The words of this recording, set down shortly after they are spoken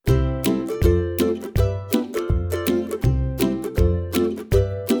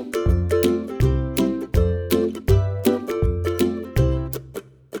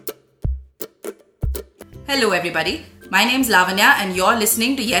Hello everybody, my name's Lavanya and you're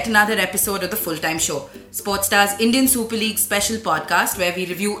listening to yet another episode of The Full-Time Show, Sportstar's Indian Super League special podcast where we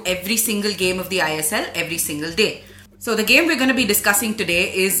review every single game of the ISL every single day. So the game we're going to be discussing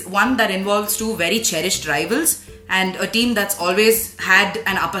today is one that involves two very cherished rivals and a team that's always had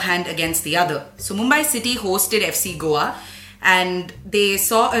an upper hand against the other. So Mumbai City hosted FC Goa and they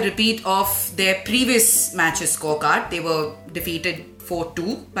saw a repeat of their previous match's scorecard. They were defeated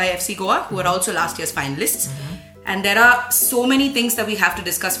 4-2 by FC Goa, who were also last year's finalists. And there are so many things that we have to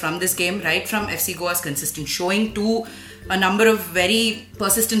discuss from this game, right from FC Goa's consistent showing to a number of very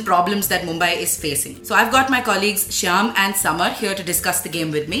persistent problems that Mumbai is facing. So I've got my colleagues Shyam and Samar here to discuss the game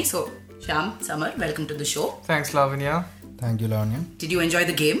with me. So Shyam, Samar, welcome to the show. Thanks, Lavanya. Thank you, Lavanya. Did you enjoy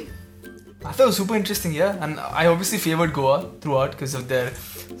the game? I thought it was super interesting, yeah. And I obviously favored Goa throughout because of their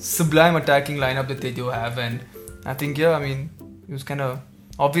sublime attacking lineup that they do have. And I think, it was kind of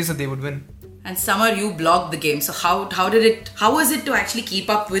obvious that they would win. And Samar, you blogged the game. So how was it to actually keep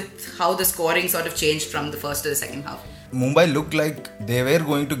up with how the scoring sort of changed from the first to the second half? Mumbai looked like they were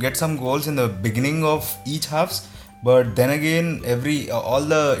going to get some goals in the beginning of each halves, but then again, all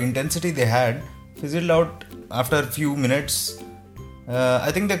the intensity they had fizzled out after a few minutes.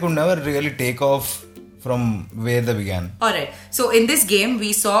 I think they could never really take off from where they began. Alright, so in this game,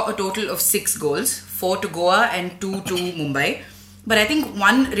 we saw a total of 6 goals, 4 to Goa and 2 to Mumbai. But I think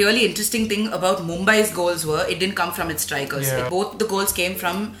one really interesting thing about Mumbai's goals it didn't come from its strikers. Yeah. Both the goals came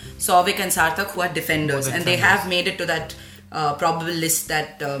from Souvik and Sarthak, who are defenders. And they have made it to that probable list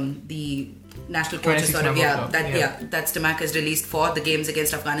that the national coaches that Stamak has released for the games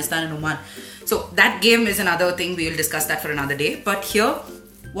against Afghanistan and Oman. So that game is another thing. We'll discuss that for another day. But here,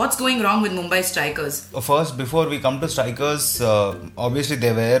 what's going wrong with Mumbai strikers? First, before we come to strikers, obviously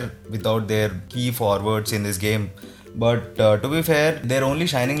they were without their key forwards in this game. But to be fair, their only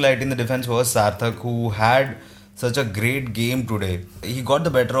shining light in the defense was Sarthak, who had such a great game today. He got the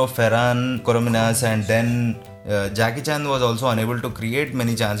better of Ferran, Korominas, and then Jackie Chan was also unable to create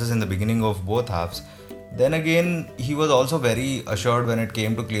many chances in the beginning of both halves. Then again, he was also very assured when it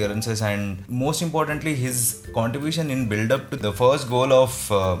came to clearances, and most importantly, his contribution in build-up to the first goal of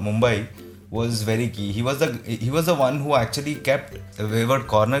Mumbai was very key. He was the one who actually kept a wayward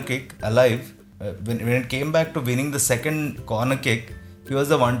corner kick alive. When it came back to winning the second corner kick, he was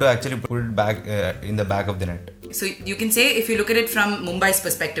the one to actually put it back in the back of the net. So you can say, if you look at it from Mumbai's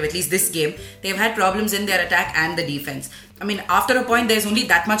perspective, at least this game, they've had problems in their attack and the defense. I mean, after a point, there's only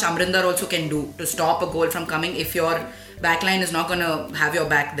that much Amrinder also can do to stop a goal from coming if your backline is not going to have your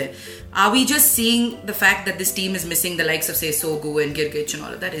back there. Are we just seeing the fact that this team is missing the likes of, say, Sogu and Girgich and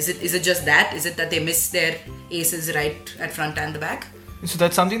all of that? Is it just that? Is it that they miss their aces right at front and the back? So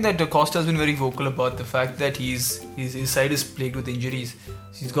that's something that Costa has been very vocal about, the fact that his side is plagued with injuries.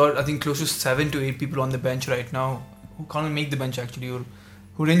 He's got, I think, close to 7 to 8 people on the bench right now who can't make the bench actually, or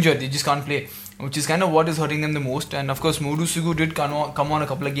who are injured. They just can't play, which is kind of what is hurting them the most. And of course, Modu Sugu did come on a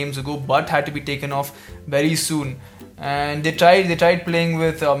couple of games ago, but had to be taken off very soon. And they tried playing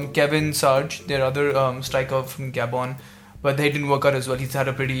with Kevin Sarge, their other striker from Gabon, but they didn't work out as well. He's had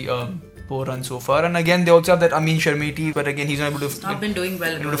a pretty poor run so far. And again, they also have that Amin Sharmiti, but again, he's not able to been doing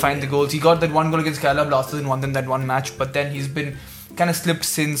well able to find the goals. He got that one goal against Kerala Blasters and won them that one match, but then he's been kind of slipped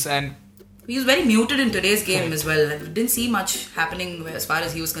since. And he was very muted in today's game as well. Didn't see much happening as far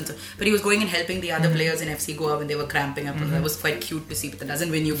as he was concerned. But he was going and helping the other players in FC Goa when they were cramping up. That was quite cute to see, but that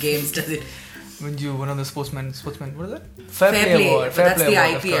doesn't win you games, does it? When you one of the sportsmen, what is that? Fair play award. But that's the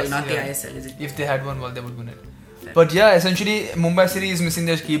award, IPL, not the ISL, is it? If they had one, well, they would win it. But yeah, essentially, Mumbai City is missing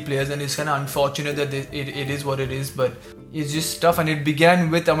their key players, and it's kind of unfortunate that it is what it is, but it's just tough. And it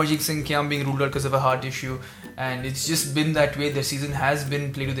began with Amarjeet Singh Khyam being ruled out because of a heart issue, and it's just been that way. Their season has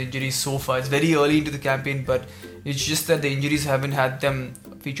been played with injuries so far. It's very early into the campaign, but it's just that the injuries haven't had them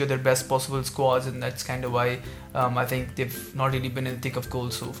feature their best possible squads, and that's kind of why I think they've not really been in the thick of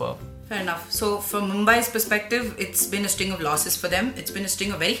goals so far. Fair enough. So from Mumbai's perspective, it's been a string of losses for them. It's been a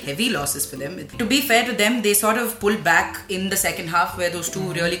string of very heavy losses for them. To be fair to them, they sort of pulled back in the second half where those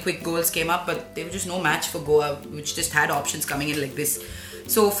two really quick goals came up, but they were just no match for Goa, which just had options coming in like this.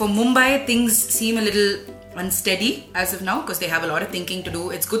 So for Mumbai, things seem a little unsteady as of now because they have a lot of thinking to do.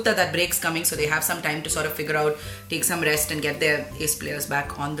 It's good that break's coming, so they have some time to sort of figure out, take some rest and get their ace players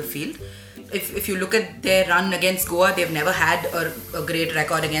back on the field. If you look at their run against Goa, they've never had a great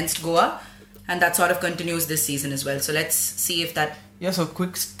record against Goa, and that sort of continues this season as well. So let's see if that... Yeah, so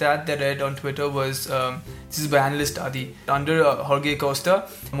quick stat that I read on Twitter was, this is by analyst Adi. Under Jorge Costa,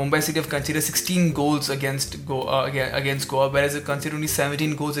 Mumbai City have conceded 16 goals against Goa, whereas they've conceded only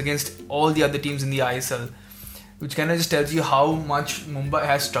 17 goals against all the other teams in the ISL. which kind of just tells you how much Mumbai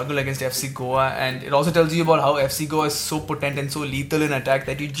has struggled against FC Goa, and it also tells you about how FC Goa is so potent and so lethal in attack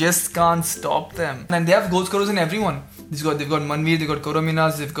that you just can't stop them. And they have goal scorers in everyone. They've got Manveer, they've got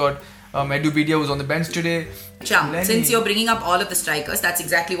Korominas, they've got Edu Bidia, who's on the bench today. Shyam, since you're bringing up all of the strikers, that's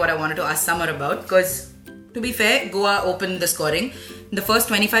exactly what I wanted to ask Samar about, because to be fair, Goa opened the scoring. In the first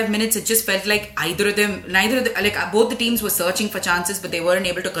 25 minutes, it just felt like both the teams were searching for chances, but they weren't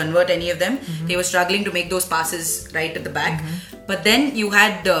able to convert any of them. They were struggling to make those passes right at the back. But then you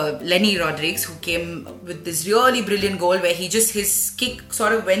had Lenny Rodriguez, who came with this really brilliant goal where his kick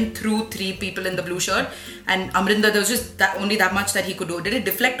sort of went through three people in the blue shirt, and Amrinder, there was just only that much that he could do. Did it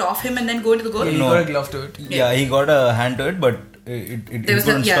deflect off him and then go into the goal? Yeah, he got a glove to it. Yeah, he got a hand to it, but it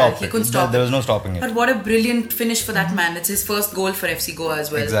couldn't stop. He couldn't stop. There was no stopping it. But what a brilliant finish for that man. It's his first goal for FC Goa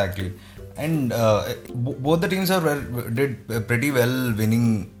as well. Exactly. And both the teams did pretty well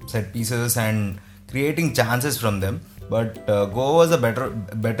winning set pieces and creating chances from them. But Goa was a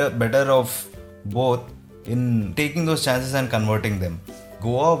better of both in taking those chances and converting them.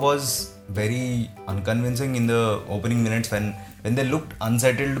 Goa was very unconvincing in the opening minutes when they looked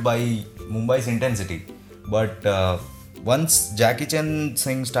unsettled by Mumbai's intensity. But once Jackie Chan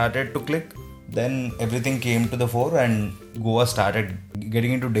Singh started to click, then everything came to the fore and Goa started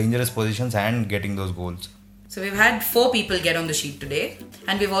getting into dangerous positions and getting those goals. So we've had 4 people get on the sheet today,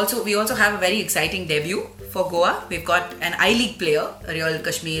 and we also have a very exciting debut for Goa. We've got an I-League player, a real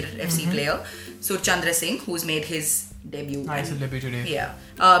Kashmir FC player, Surchandra Singh, who's made his debut. ISL debut today. Yeah.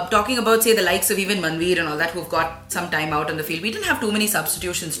 Talking about, say, the likes of even Manveer and all that, who've got some time out on the field. We didn't have too many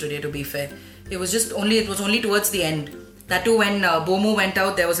substitutions today, to be fair. It was only towards the end. That too, when Bomu went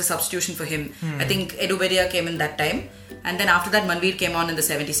out, there was a substitution for him. I think Edu Bidia came in that time. And then after that, Manveer came on in the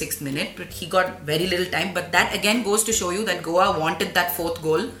 76th minute. But he got very little time. But that again goes to show you that Goa wanted that 4th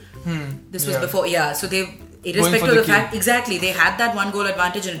goal. This was before. Yeah, so they, irrespective of the fact, exactly, they had that 1 goal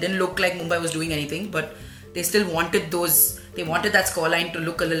advantage and it didn't look like Mumbai was doing anything. But they still wanted that scoreline to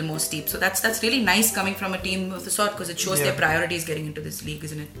look a little more steep. So that's really nice coming from a team of the sort, because it shows their priorities getting into this league,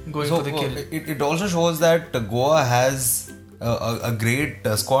 isn't it? Going for the kill. It also shows that Goa has a great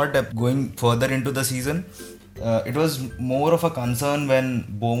squad depth going further into the season. It was more of a concern when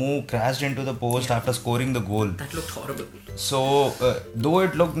Bomu crashed into the post after scoring the goal. That looked horrible. So, though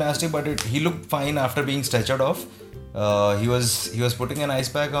it looked nasty, but he looked fine after being stretchered off. He was putting an ice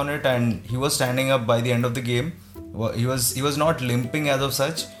pack on it, and he was standing up by the end of the game. He was not limping as of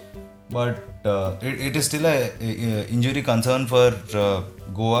such, but it is still a injury concern for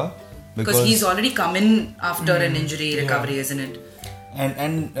Goa because he's already come in after an injury recovery, isn't it?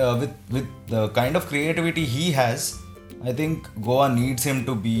 And with the kind of creativity he has, I think Goa needs him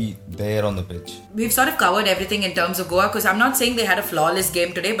to be there on the pitch. We've sort of covered everything in terms of Goa, because I'm not saying they had a flawless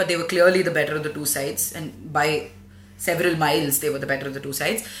game today, but they were clearly the better of the two sides, and by several miles they were the better of the two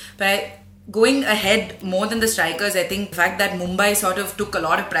sides. But going ahead more than the strikers, I think the fact that Mumbai sort of took a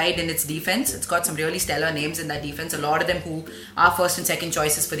lot of pride in its defense. It's got some really stellar names in that defense, a lot of them who are first and second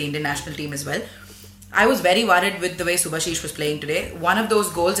choices for the Indian national team as well. I was very worried with the way Subhashish was playing today. One of those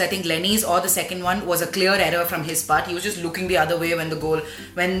goals, I think Lenny's or the second one, was a clear error from his part. He was just looking the other way when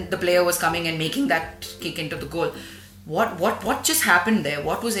the player was coming and making that kick into the goal. What just happened there?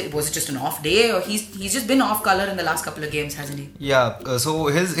 What was it? Was it just an off day, or he's just been off color in the last couple of games, hasn't he? Yeah. So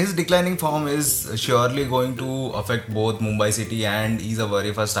his declining form is surely going to affect both Mumbai City and he's a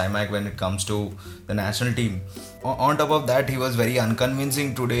worry for Stymac when it comes to the national team. On top of that, he was very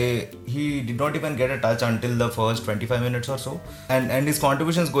unconvincing today. He did not even get a touch until the first 25 minutes or so, and his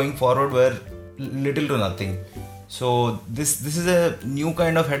contributions going forward were little to nothing. So this is a new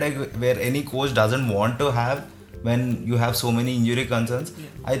kind of headache where any coach doesn't want to have when you have so many injury concerns.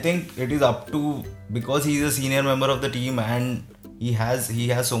 I think it is up to, because he is a senior member of the team and he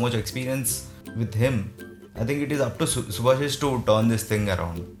has so much experience with him, I think it is up to Subhashish to turn this thing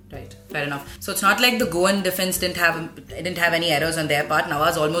around. Right, fair enough. So it's not like the Goan defense didn't have any errors on their part.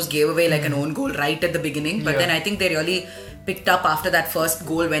 Nawaz almost gave away like an own goal right at the beginning, but then I think they really picked up after that first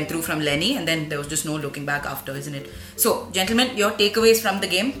goal went through from Lenny, and then there was just no looking back after, isn't it? So, gentlemen, your takeaways from the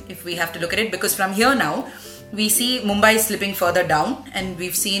game, if we have to look at it, because from here now, we see Mumbai slipping further down, and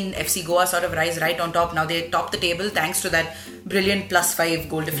we've seen FC Goa sort of rise right on top. Now they top the table thanks to that brilliant +5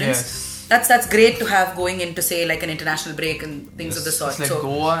 goal difference. Yes. That's great to have going into, say, like an international break and things of the sort. It's like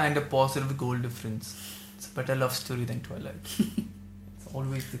Goa and a positive goal difference. It's a better love story than Twilight. It's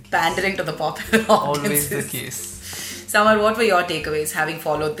always the case. Pandering to the popular audiences. Always the case. Samar, what were your takeaways, having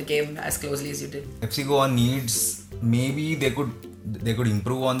followed the game as closely as you did? FC Goa needs, maybe they could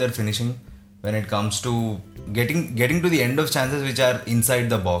improve on their finishing when it comes to getting to the end of chances which are inside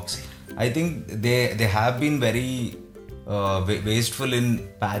the box. I think they have been very wasteful in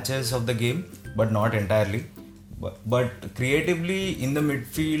patches of the game, but not entirely. But creatively in the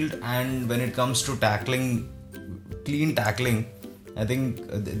midfield and when it comes to tackling, clean tackling, I think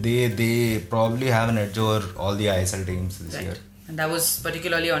they probably have an edge over all the ISL teams this year. And that was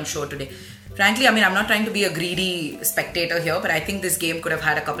particularly on show today. Frankly, I mean, I'm not trying to be a greedy spectator here, but I think this game could have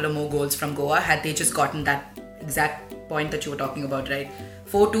had a couple of more goals from Goa had they just gotten that exact point that you were talking about, right?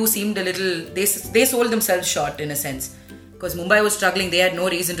 4-2 seemed a little... They sold themselves short in a sense. Because Mumbai was struggling, they had no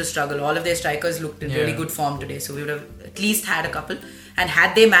reason to struggle. All of their strikers looked in really good form today. So we would have at least had a couple. And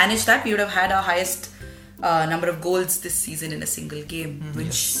had they managed that, we would have had our highest number of goals this season in a single game,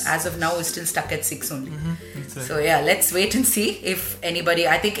 which as of now is still stuck at 6 only. Right. So let's wait and see if anybody,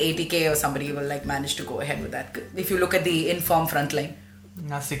 I think ATK or somebody will manage to go ahead with that. If you look at the in-form front line.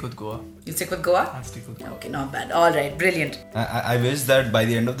 I'll stick with Goa. You stick with Goa? I'll stick with Goa. Okay, not bad. All right, brilliant. I wish that by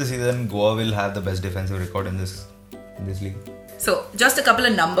the end of the season, Goa will have the best defensive record in this league. So, just a couple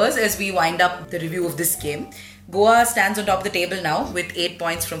of numbers as we wind up the review of this game. Goa stands on top of the table now with 8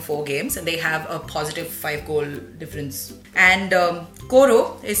 points from 4 games and they have a positive 5-goal difference. And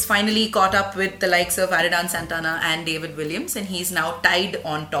Koro is finally caught up with the likes of Aridan Santana and David Williams and he's now tied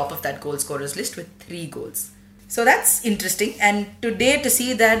on top of that goal scorers list with 3 goals. So that's interesting. And today to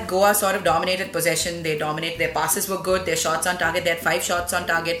see that Goa sort of dominated possession, their passes were good, their shots on target, they had 5 shots on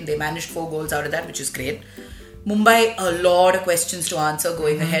target and they managed 4 goals out of that, which is great. Mumbai, a lot of questions to answer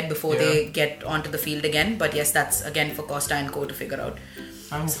going ahead before they get onto the field again. But yes, that's again for Costa and Co to figure out.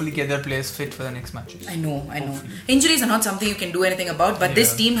 And hopefully get their players fit for the next matches. I know. Injuries are not something you can do anything about, but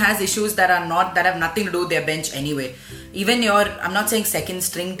this team has issues that have nothing to do with their bench anyway. Even I'm not saying second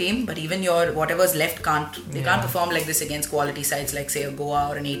string team, but even your whatever's left can't perform like this against quality sides like say a Goa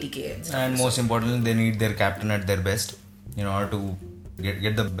or an ATK. And most importantly, they need their captain at their best in order to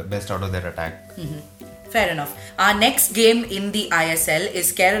get the best out of their attack. Fair enough. Our next game in the ISL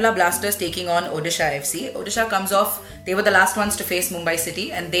is Kerala Blasters taking on Odisha FC. Odisha comes off, they were the last ones to face Mumbai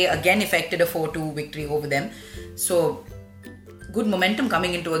City and they again effected a 4-2 victory over them. So, good momentum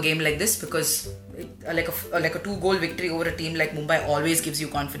coming into a game like this because like a 2-goal victory over a team like Mumbai always gives you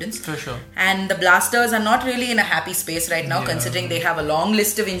confidence. For sure. And the Blasters are not really in a happy space right now considering they have a long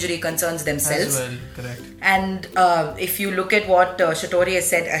list of injury concerns themselves. As well, correct. And if you look at what Shatori has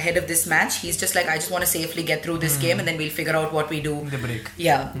said ahead of this match, he's just like, I just want to safely get through this game and then we'll figure out what we do. The break.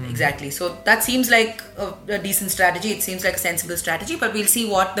 Yeah, exactly. So that seems like a decent strategy. It seems like a sensible strategy, but we'll see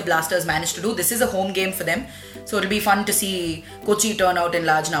what the Blasters manage to do. This is a home game for them. So it'll be fun to see Kochi turn out in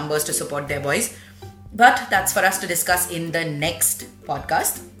large numbers to support their boys. But that's for us to discuss in the next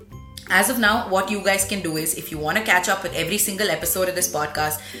podcast. As of now, what you guys can do is, if you want to catch up with every single episode of this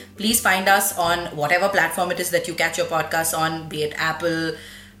podcast, please find us on whatever platform it is that you catch your podcasts on, be it Apple,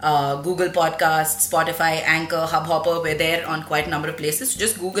 Google Podcasts, Spotify, Anchor, Hubhopper. We're there on quite a number of places. So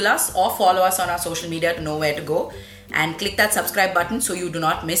just Google us or follow us on our social media to know where to go. And click that subscribe button so you do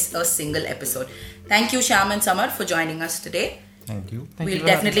not miss a single episode. Thank you, Shyam and Samar, for joining us today. Thank you. We'll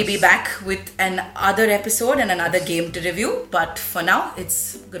definitely be back with another episode and another game to review. But for now,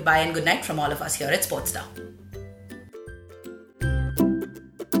 it's goodbye and good night from all of us here at Sportstar.